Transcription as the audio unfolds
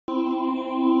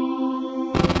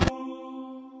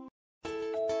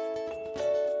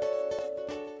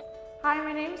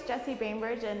Jessie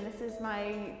Bainbridge, and this is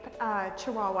my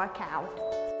Chihuahua Cow.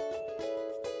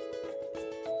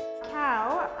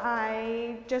 Cow,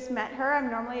 I just met her. I'm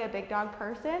normally a big dog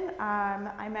person.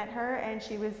 I met her and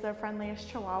she was the friendliest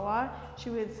Chihuahua. She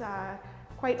was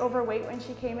quite overweight when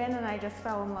she came in and I just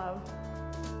fell in love.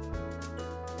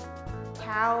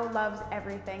 Cow loves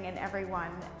everything and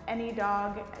everyone. Any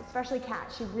dog, especially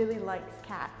cats, she really likes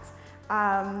cats.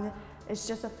 It's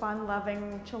just a fun,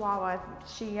 loving Chihuahua.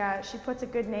 She puts a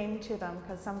good name to them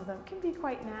because some of them can be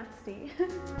quite nasty.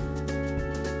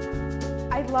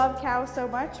 I love Cow so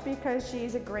much because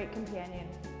she's a great companion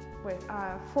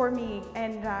for me,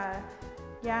 and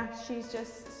yeah, she's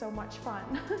just so much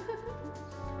fun.